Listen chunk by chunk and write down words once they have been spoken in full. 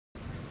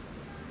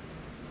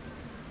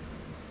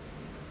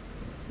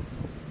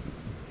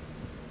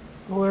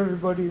Hello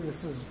everybody,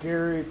 this is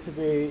Gary.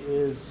 Today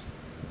is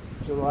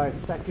July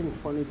 2nd,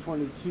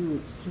 2022.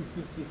 It's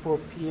 2:54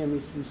 p.m.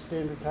 Eastern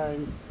Standard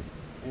Time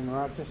in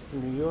Rochester,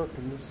 New York,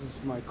 and this is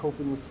my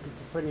Coping with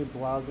Schizophrenia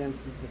blog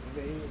entry for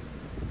today.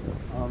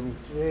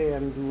 Today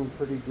I'm doing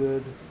pretty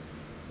good.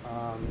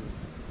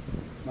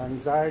 My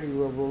anxiety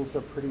levels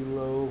are pretty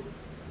low.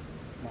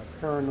 My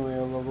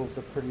paranoia levels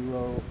are pretty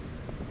low.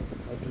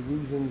 My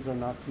delusions are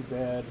not too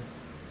bad.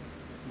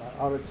 My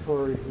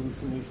auditory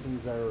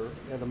hallucinations are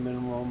at a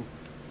minimum.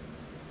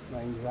 My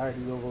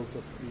anxiety levels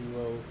are pretty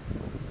low.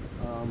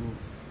 I'm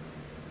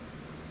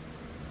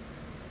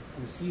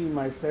seeing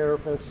my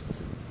therapist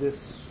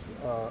this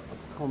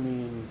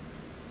upcoming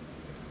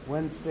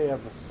Wednesday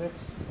on the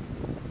 6th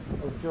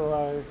of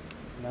July,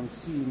 and I'm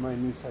seeing my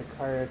new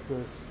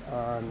psychiatrist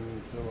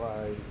on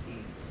July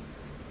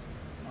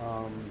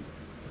 8th.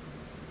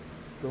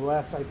 The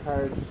last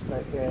psychiatrist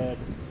I had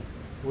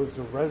was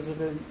a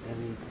resident,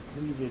 and he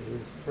completed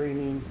his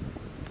training,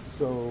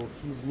 so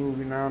he's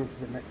moving on to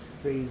the next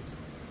phase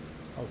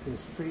of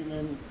his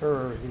treatment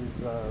or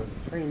his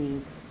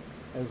training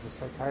as a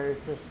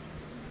psychiatrist.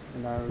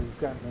 And I've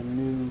gotten a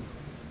new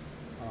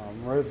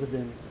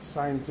resident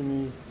assigned to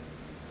me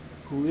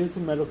who is a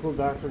medical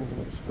doctor and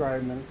can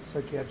prescribe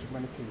psychiatric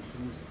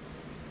medications.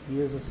 He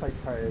is a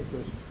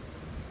psychiatrist,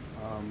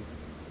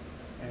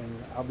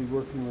 and I'll be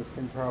working with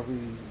him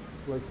probably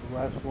like the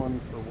last one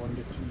for 1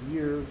 to 2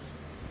 years,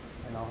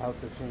 and I'll have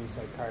to change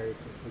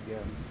psychiatrists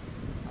again.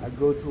 I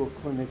go to a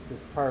clinic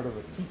that's part of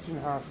a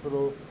teaching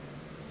hospital,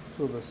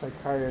 so the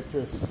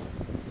psychiatrists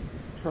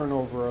turn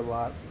over a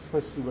lot,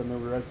 especially when they're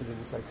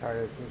resident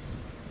psychiatrists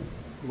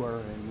who are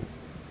in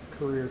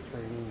career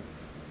training.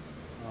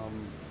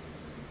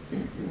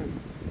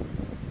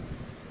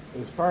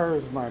 As far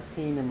as my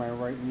pain in my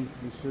right knee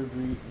from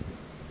surgery,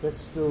 that's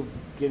still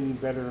getting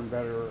better and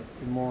better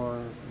and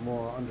more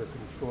under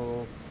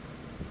control.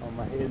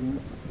 I had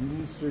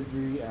knee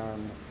surgery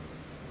on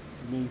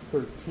May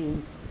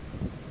 13th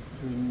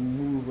to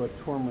remove a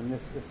torn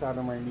meniscus out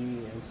of my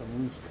knee and some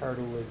loose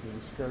cartilage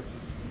and scar tissue.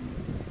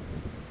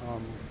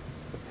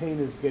 The pain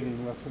is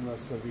getting less and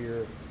less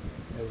severe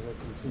as I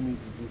continue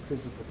to do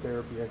physical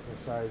therapy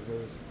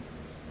exercises.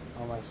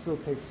 I still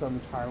take some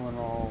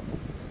Tylenol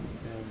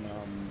and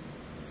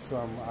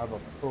some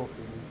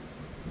ibuprofen,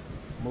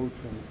 Motrin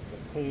for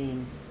the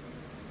pain.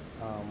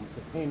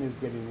 The pain is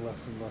getting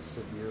less and less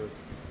severe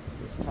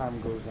as time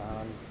goes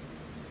on.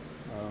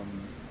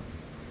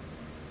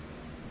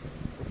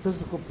 The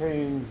physical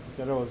pain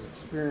that I was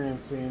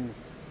experiencing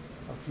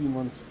a few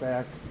months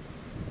back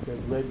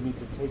that led me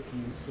to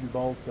taking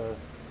Cymbalta,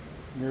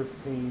 nerve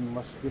pain,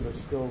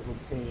 musculoskeletal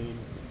pain,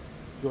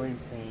 joint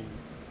pain,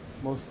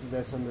 most of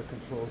that's under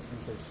control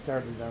since I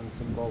started on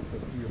Cymbalta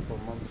 3 or 4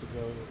 months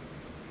ago.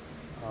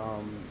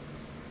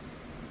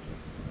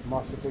 I'm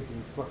also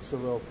taking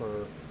Flexeril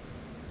for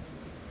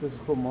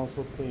physical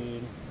muscle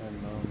pain,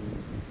 and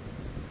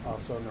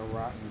also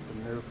Neurontin for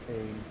nerve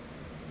pain,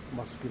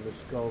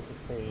 musculoskeletal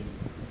pain,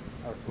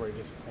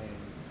 arthritis pain.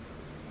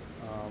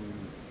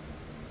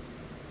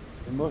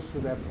 And most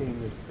of that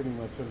pain is pretty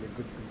much under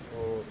good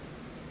control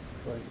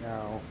right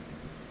now.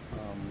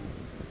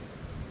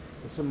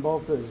 The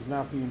Cymbalta is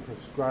not being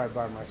prescribed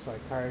by my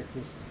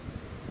psychiatrist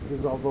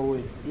because although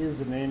it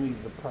is an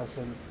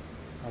antidepressant,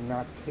 I'm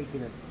not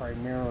taking it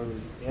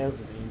primarily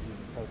as an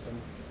antidepressant.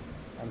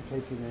 I'm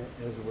taking it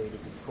as a way to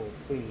control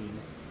pain.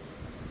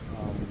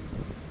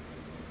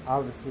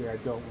 Obviously, I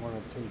don't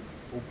want to take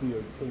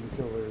opioid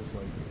painkillers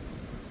like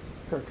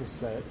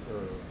Percocet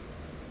or,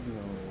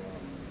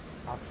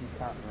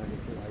 Oxycontin or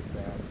anything like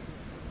that.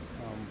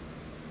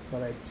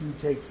 But I do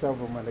take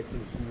several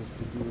medications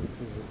to do with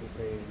physical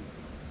pain,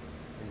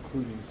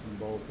 including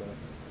Cymbalta.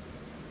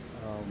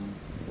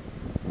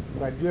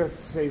 But I do have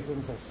to say,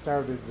 since I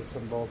started the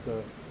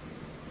Cymbalta,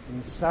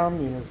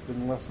 insomnia has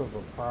been less of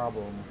a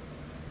problem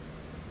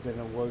than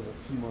it was a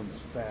few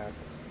months back.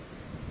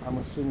 I'm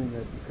assuming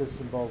that because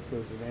Cymbalta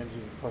is an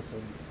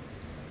antidepressant,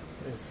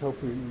 it's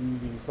helping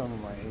relieving some of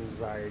my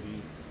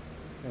anxiety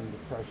and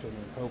depression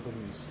and helping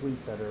me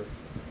sleep better,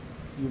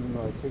 even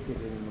though I take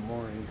it in the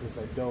morning because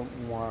I don't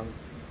want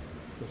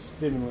the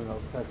stimulant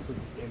effects of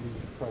the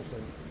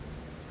antidepressant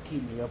to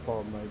keep me up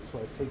all night. So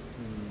I take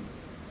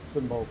the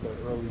Cymbalta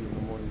early in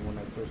the morning when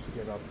I first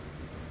get up,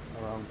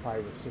 around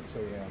 5 or 6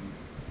 a.m.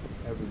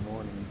 every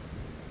morning.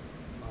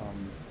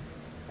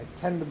 I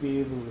tend to be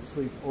able to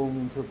sleep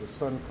only until the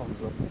sun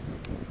comes up.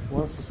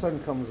 Once the sun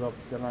comes up,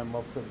 then I'm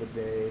up for the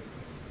day.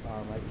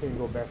 I can't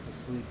go back to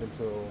sleep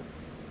until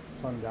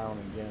sundown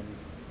again.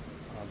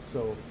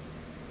 So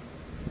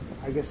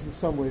I guess in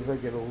some ways I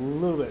get a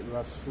little bit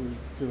less sleep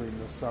during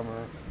the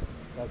summer.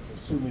 That's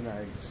assuming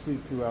I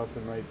sleep throughout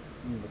the night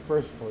in the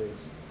first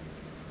place.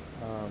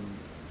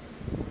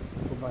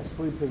 But my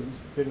sleep has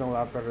been a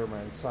lot better.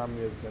 My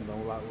insomnia has been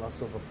a lot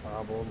less of a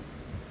problem.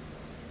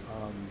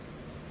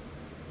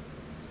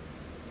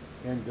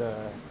 And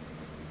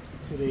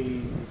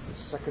today is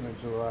the 2nd of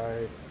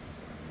July.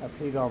 I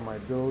paid all my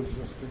bills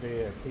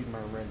yesterday. I paid my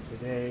rent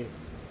today.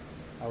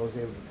 I was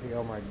able to pay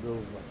all my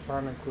bills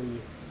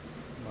electronically.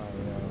 My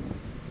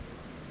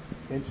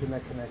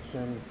internet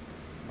connection,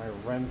 my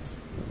rent,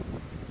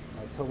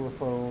 my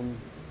telephone,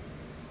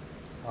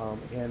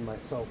 and my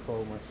cell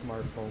phone, my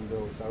smartphone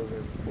bills. I was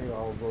able to pay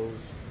all of those.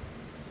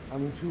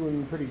 I'm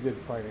doing pretty good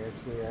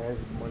financially. I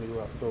have money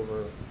left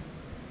over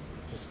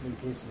just in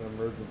case an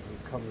emergency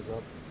comes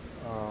up.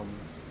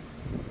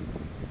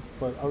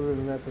 But other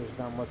than that, there's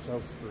not much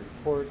else to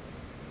report.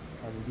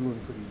 I'm doing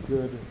pretty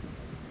good.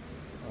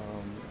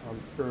 I'm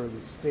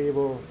fairly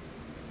stable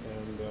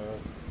and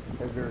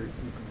have very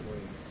few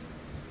complaints.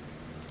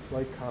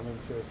 Like, comment,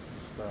 share,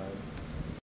 subscribe.